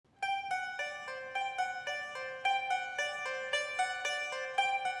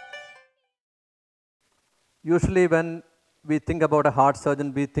Usually when we think about a heart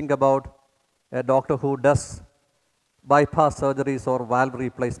surgeon, we think about a doctor who does bypass surgeries or valve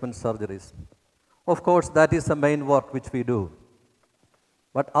replacement surgeries. Of course, that is the main work which we do.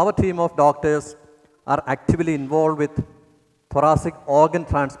 But our team of doctors are actively involved with thoracic organ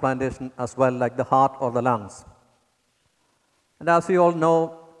transplantation as well, like the heart or the lungs. And as you all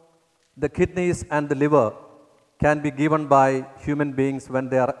know, the kidneys and the liver can be given by human beings when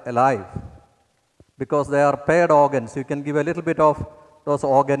they are alive, because they are paired organs. You can give a little bit of those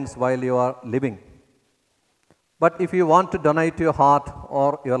organs while you are living. But if you want to donate your heart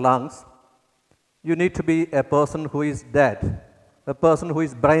or your lungs, you need to be a person who is dead, a person who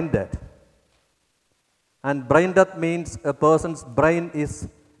is brain dead. And brain death means a person's brain is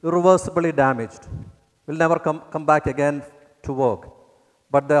irreversibly damaged, will never come back again to work.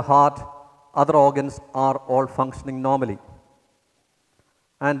 But their heart, other organs are all functioning normally.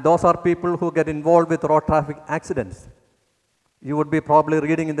 And those are people who get involved with road traffic accidents. You would be probably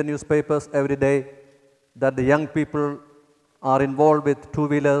reading in the newspapers every day that the young people are involved with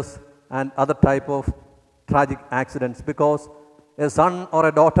two-wheelers and other type of tragic accidents, because a son or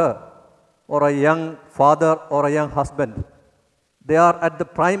a daughter or a young father or a young husband, they are at the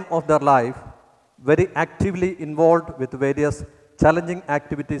prime of their life, very actively involved with various challenging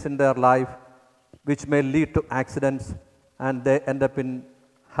activities in their life, which may lead to accidents, and they end up in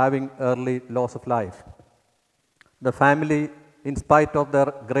having early loss of life. The family, in spite of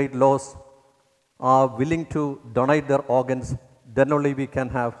their great loss, are willing to donate their organs. Then only we can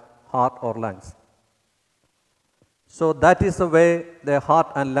have heart or lungs. So that is the way the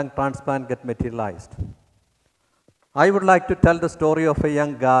heart and lung transplant get materialized. I would like to tell the story of a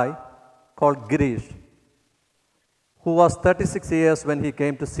young guy called Girish, who was 36 years when he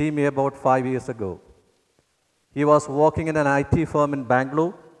came to see me about 5 years ago. He was working in an IT firm in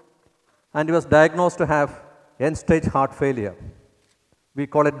Bangalore, and he was diagnosed to have end-stage heart failure. We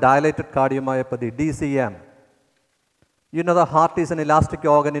call it dilated cardiomyopathy, DCM. You know, the heart is an elastic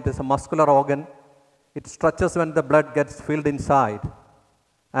organ, it is a muscular organ. It stretches when the blood gets filled inside,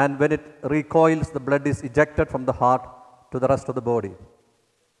 and when it recoils, the blood is ejected from the heart to the rest of the body.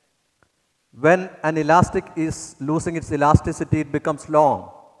 When an elastic is losing its elasticity, it becomes long.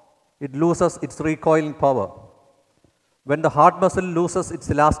 It loses its recoiling power. When the heart muscle loses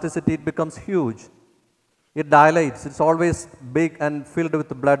its elasticity, it becomes huge. It dilates. It's always big and filled with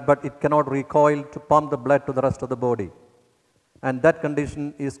blood, but it cannot recoil to pump the blood to the rest of the body. And that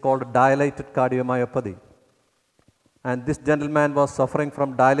condition is called dilated cardiomyopathy. And this gentleman was suffering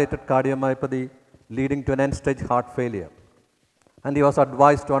from dilated cardiomyopathy, leading to an end-stage heart failure. And he was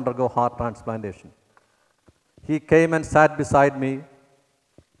advised to undergo heart transplantation. He came and sat beside me,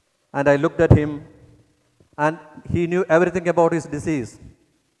 and I looked at him, and he knew everything about his disease.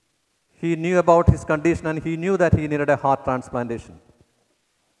 He knew about his condition, and he knew that he needed a heart transplantation.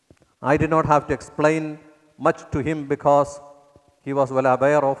 I did not have to explain much to him because he was well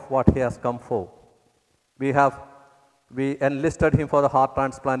aware of what he has come for. We enlisted him for the heart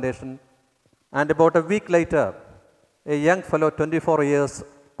transplantation, and about a week later, a young fellow, 24 years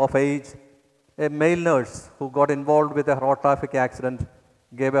of age, a male nurse who got involved with a road traffic accident,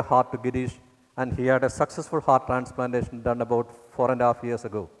 gave a heart to Girish, and he had a successful heart transplantation done about 4.5 years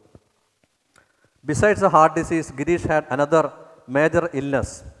ago. Besides the heart disease, Girish had another major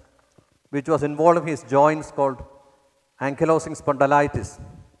illness which was involving his joints, called ankylosing spondylitis.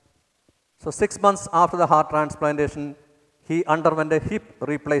 So 6 months after the heart transplantation, he underwent a hip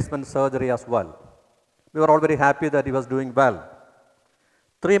replacement surgery as well. We were all very happy that he was doing well.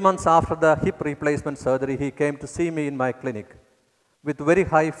 3 months after the hip replacement surgery, he came to see me in my clinic with very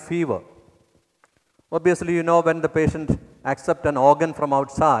high fever. Obviously, you know, when the patient accepts an organ from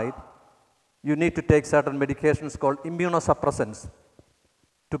outside, you need to take certain medications called immunosuppressants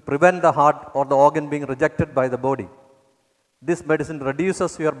to prevent the heart or the organ being rejected by the body. This medicine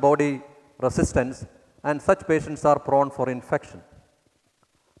reduces your body resistance, and such patients are prone for infection.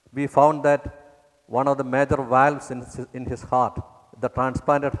 We found that one of the major valves in his heart, the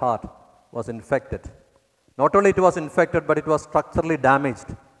transplanted heart, was infected. Not only it was infected, but it was structurally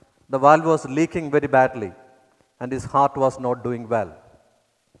damaged. The valve was leaking very badly, and his heart was not doing well.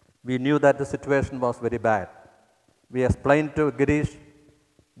 We knew that the situation was very bad. We explained to Girish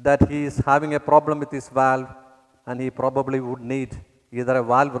that he is having a problem with his valve, and he probably would need either a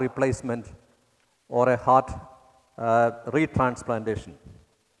valve replacement or a heart retransplantation.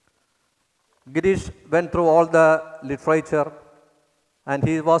 Girish went through all the literature, and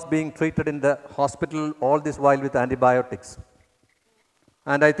he was being treated in the hospital all this while with antibiotics.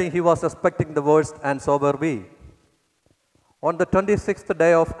 And I think he was suspecting the worst, and so were we. On the 26th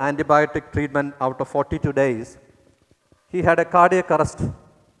day of antibiotic treatment out of 42 days, he had a cardiac arrest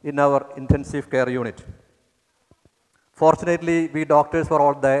in our intensive care unit. Fortunately, we doctors were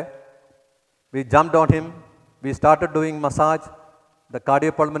all there. We jumped on him. We started doing massage, the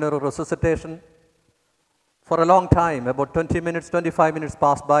cardiopulmonary resuscitation. For a long time, about 20 minutes, 25 minutes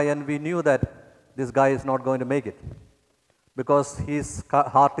passed by, and we knew that this guy is not going to make it because his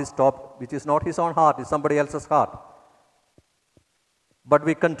heart is stopped, which is not his own heart, it's somebody else's heart. But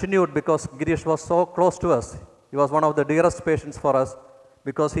we continued because Girish was so close to us. He was one of the dearest patients for us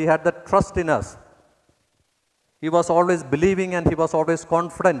because he had that trust in us. He was always believing and he was always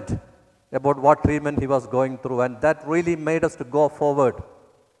confident about what treatment he was going through, and that really made us to go forward.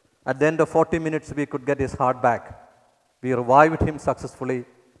 At the end of 40 minutes, we could get his heart back. We revived him successfully,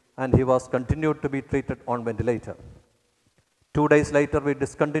 and he was continued to be treated on ventilator. 2 days later, we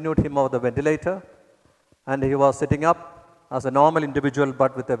discontinued him off the ventilator, and he was sitting up as a normal individual,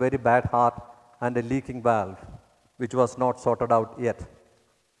 but with a very bad heart and a leaking valve, which was not sorted out yet.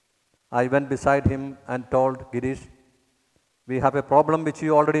 I went beside him and told Girish, we have a problem which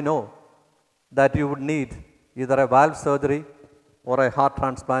you already know, that you would need either a valve surgery or a heart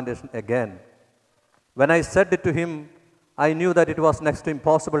transplantation again. When I said it to him, I knew that it was next to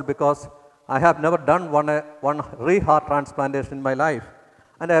impossible because I have never done one re-heart transplantation in my life,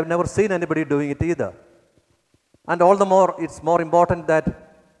 and I have never seen anybody doing it either. And all the more, it's more important that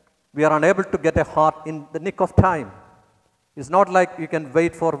we are unable to get a heart in the nick of time. It's not like you can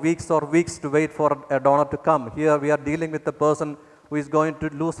wait for weeks or weeks to wait for a donor to come. Here we are dealing with a person who is going to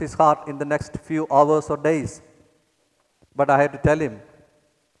lose his heart in the next few hours or days. But I had to tell him.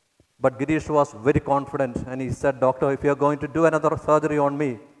 But Girish was very confident and he said, Doctor, if you are going to do another surgery on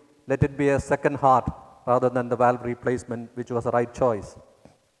me, let it be a second heart rather than the valve replacement, which was the right choice.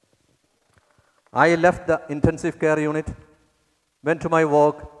 I left the intensive care unit, went to my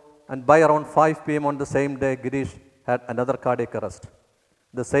work, and by around 5 p.m. on the same day, Girish had another cardiac arrest.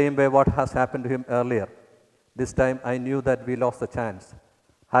 The same way what has happened to him earlier. This time I knew that we lost the chance.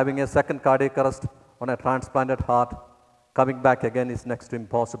 Having a second cardiac arrest on a transplanted heart, coming back again is next to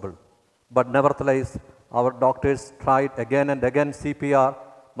impossible. But nevertheless, our doctors tried again and again CPR,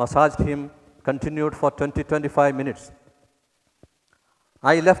 massaged him, continued for 20-25 minutes.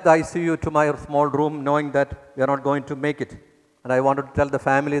 I left the ICU to my small room knowing that we are not going to make it. And I wanted to tell the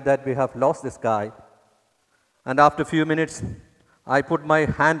family that we have lost this guy. And after a few minutes, I put my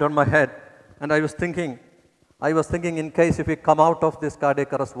hand on my head and I was thinking in case if we come out of this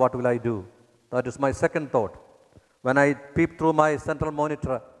cardiac arrest, what will I do? That is my second thought. When I peeped through my central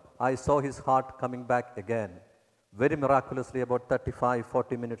monitor, I saw his heart coming back again. Very miraculously, about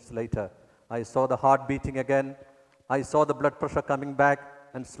 35-40 minutes later, I saw the heart beating again. I saw the blood pressure coming back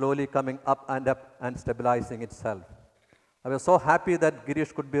and slowly coming up and stabilizing itself. I was so happy that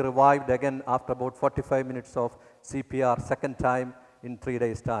Girish could be revived again after about 45 minutes of CPR, second time in 3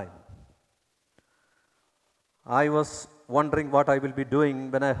 days' time. I was wondering what I will be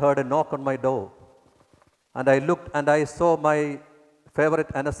doing when I heard a knock on my door. And I looked and I saw my favorite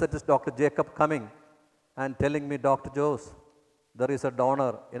anesthetist, Dr. Jacob, coming and telling me, Dr. Jose, there is a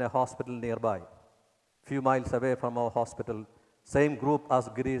donor in a hospital nearby, few miles away from our hospital, same group as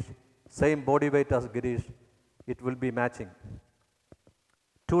Girish, same body weight as Girish, it will be matching.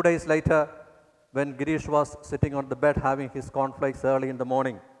 2 days later, when Girish was sitting on the bed having his cornflakes early in the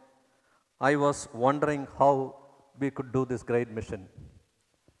morning, I was wondering how we could do this great mission.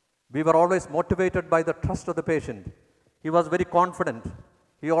 We were always motivated by the trust of the patient. He was very confident.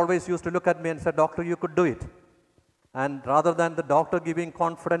 He always used to look at me and say, Doctor, you could do it. And rather than the doctor giving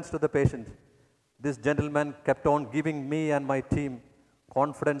confidence to the patient, this gentleman kept on giving me and my team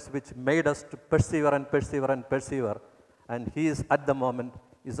confidence, which made us to persevere and persevere and persevere. And he is at the moment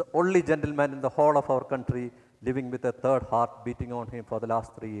is the only gentleman in the whole of our country living with a third heart beating on him for the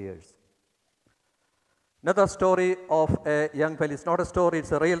last 3 years. Another story of a young fellow, it's not a story,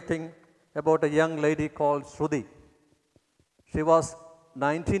 it's a real thing, about a young lady called Shruti. She was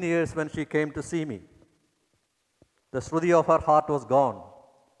 19 years when she came to see me. The Shruti of her heart was gone.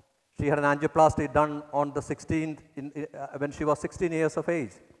 She had an angioplasty done on the 16th when she was 16 years of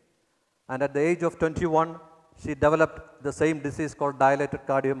age. And at the age of 21, she developed the same disease called dilated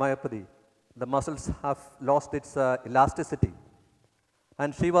cardiomyopathy. The muscles have lost its elasticity.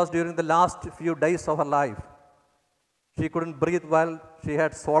 And she was during the last few days of her life. She couldn't breathe well. She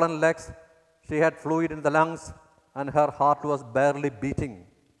had swollen legs. She had fluid in the lungs. And her heart was barely beating.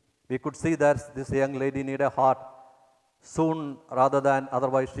 We could see that this young lady needed a heart soon rather than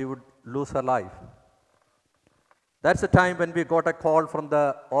otherwise she would lose her life. That's the time when we got a call from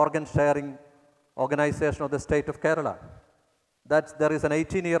the organ sharing organization of the state of Kerala. that there is an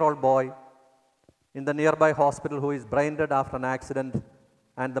 18-year-old boy in the nearby hospital who is brain dead after an accident,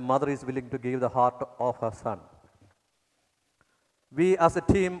 and the mother is willing to give the heart of her son. We as a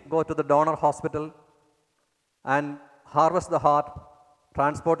team go to the donor hospital and harvest the heart,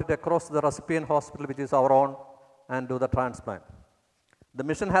 transport it across to the recipient hospital, which is our own, and do the transplant. The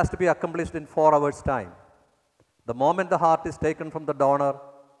mission has to be accomplished in 4 hours' time. The moment the heart is taken from the donor,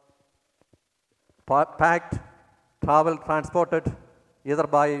 packed, traveled, transported, either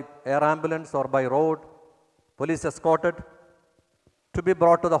by air ambulance or by road, police escorted, to be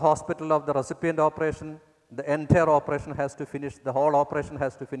brought to the hospital of the recipient operation. The entire operation has to finish, the whole operation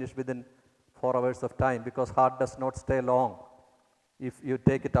has to finish within 4 hours of time, because heart does not stay long if you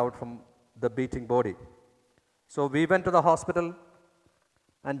take it out from the beating body. So we went to the hospital,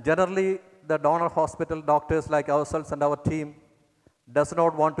 and generally the donor hospital doctors like ourselves and our team does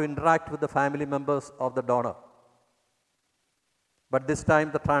not want to interact with the family members of the donor. But this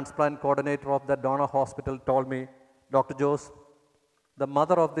time the transplant coordinator of the donor hospital told me, Dr. Jose, the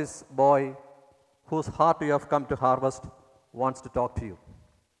mother of this boy whose heart you have come to harvest wants to talk to you.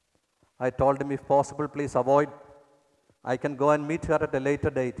 I told him, if possible, please avoid. I can go and meet her at a later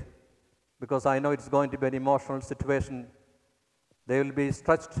date, because I know it's going to be an emotional situation. They will be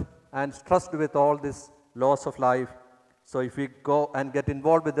stretched and stressed with all this loss of life. So if we go and get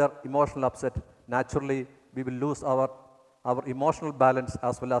involved with their emotional upset, naturally we will lose our emotional balance,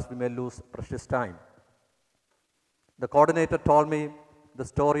 as well as we may lose precious time. The coordinator told me the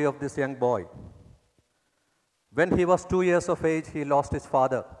story of this young boy. When he was 2 years of age, he lost his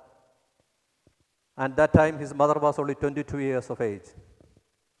father. And that time his mother was only 22 years of age.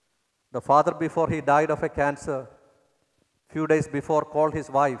 The father, before he died of a cancer, few days before, called his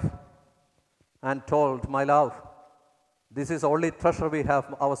wife and told, my love, this is the only treasure we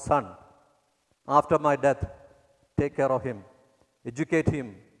have, our son. After my death, take care of him, educate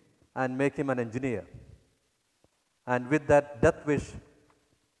him, and make him an engineer. And with that death wish,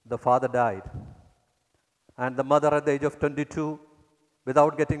 the father died. And the mother, at the age of 22,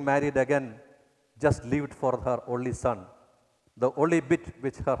 without getting married again, just lived for her only son, the only bit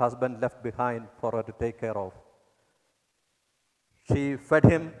which her husband left behind for her to take care of. She fed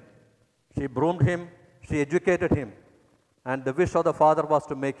him, she groomed him, she educated him, and the wish of the father was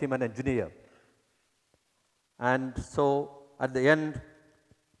to make him an engineer. And so, at the end,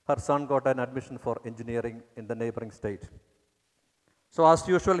 her son got an admission for engineering in the neighboring state. So, as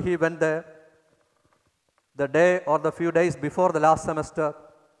usual, he went there. The day or the few days before the last semester,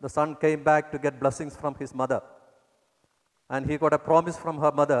 the son came back to get blessings from his mother. And he got a promise from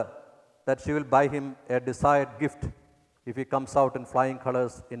her mother that she will buy him a desired gift if he comes out in flying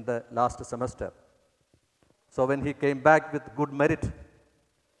colors in the last semester. So when he came back with good merit,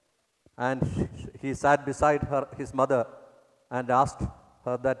 and he sat beside his mother and asked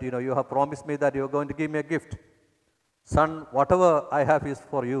her that, you have promised me that you are going to give me a gift. Son, whatever I have is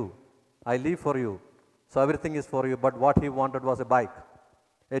for you. I live for you. So everything is for you. But what he wanted was a bike,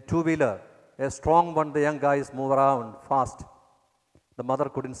 a two-wheeler, a strong one. The young guys move around fast. The mother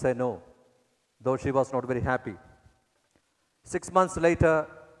couldn't say no, though she was not very happy. 6 months later,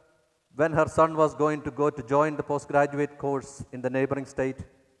 when her son was going to go to join the postgraduate course in the neighboring state,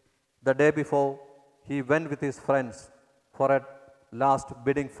 the day before, he went with his friends for a last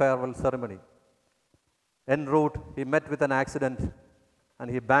bidding farewell ceremony. En route, he met with an accident, and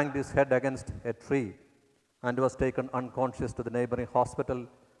he banged his head against a tree and was taken unconscious to the neighboring hospital,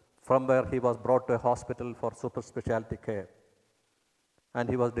 from where he was brought to a hospital for super specialty care. And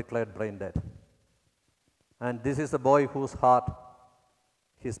he was declared brain dead. And this is the boy whose heart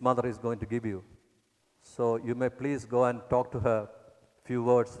his mother is going to give you. So you may please go and talk to her few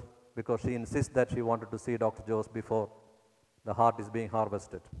words, because she insists that she wanted to see Dr. Jose before the heart is being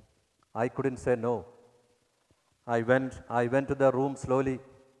harvested. I couldn't say no. I went to the room slowly.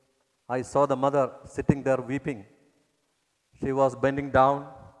 I saw the mother sitting there weeping. She was bending down,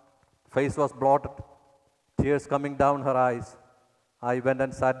 face was blotted, tears coming down her eyes. I went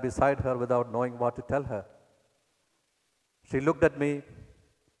and sat beside her without knowing what to tell her. She looked at me,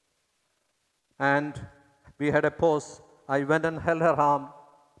 and we had a pause. I went and held her arm,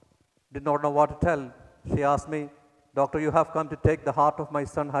 did not know what to tell. She asked me, Doctor, you have come to take the heart of my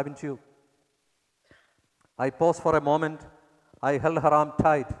son, haven't you? I paused for a moment. I held her arm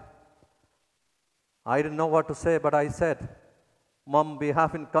tight. I didn't know what to say, but I said, Mom, we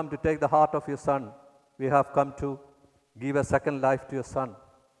haven't come to take the heart of your son. We have come to give a second life to your son.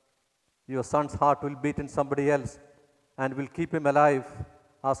 Your son's heart will beat in somebody else, and will keep him alive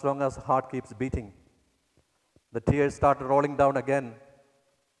as long as the heart keeps beating. The tears started rolling down again.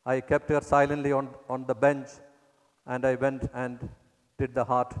 I kept her silently on the bench, and I went and did the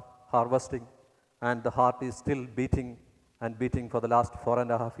heart harvesting, and the heart is still beating and beating for the last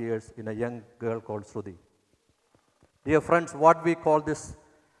 4.5 years in a young girl called Shruti. Dear friends, what we call this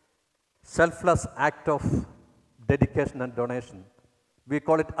selfless act of dedication and donation, we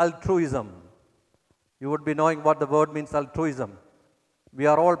call it altruism. You would be knowing what the word means, altruism. We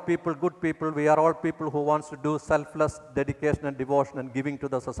are all people, good people. We are all people who wants to do selfless dedication and devotion and giving to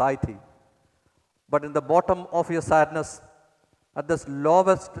the society. But in the bottom of your sadness, at this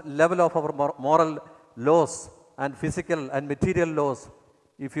lowest level of our moral laws and physical and material laws,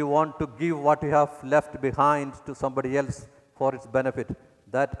 if you want to give what you have left behind to somebody else for its benefit,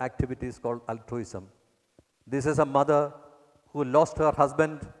 that activity is called altruism. This is a mother who lost her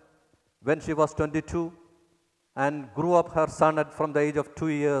husband when she was 22 and grew up her son from the age of 2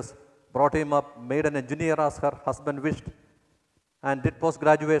 years, brought him up, made an engineer as her husband wished, and did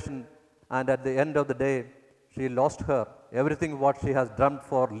post-graduation. And at the end of the day, she lost her, everything what she has dreamt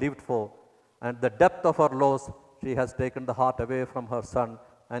for, lived for. And the depth of her loss, she has taken the heart away from her son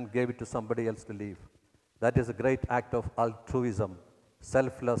and gave it to somebody else to live. That is a great act of altruism,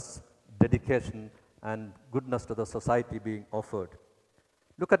 selfless dedication and goodness to the society being offered.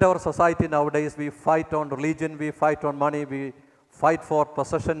 Look at our society nowadays. We fight on religion, we fight on money, we fight for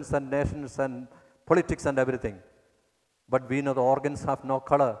possessions and nations and politics and everything. But we know the organs have no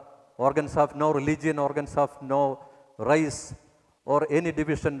color, organs have no religion, organs have no race or any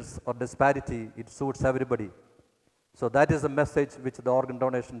divisions or disparity. It suits everybody. So that is the message which the organ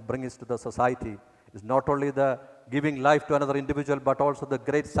donation brings to the society. It's not only the giving life to another individual, but also the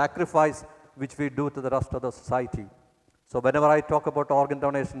great sacrifice which we do to the rest of the society. So whenever I talk about organ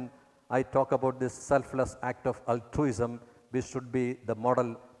donation, I talk about this selfless act of altruism, which should be the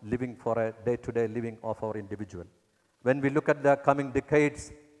model living for a day-to-day living of our individual. When we look at the coming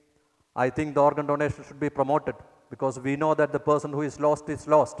decades, I think the organ donation should be promoted, because we know that the person who is lost is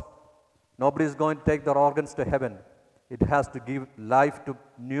lost. Nobody is going to take their organs to heaven. It has to give life to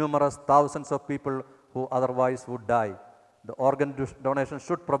numerous thousands of people who otherwise would die. The organ donation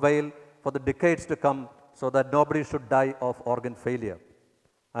should prevail for the decades to come, so that nobody should die of organ failure.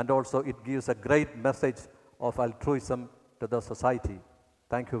 And also it gives a great message of altruism to the society.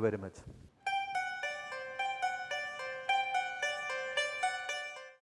 Thank you very much.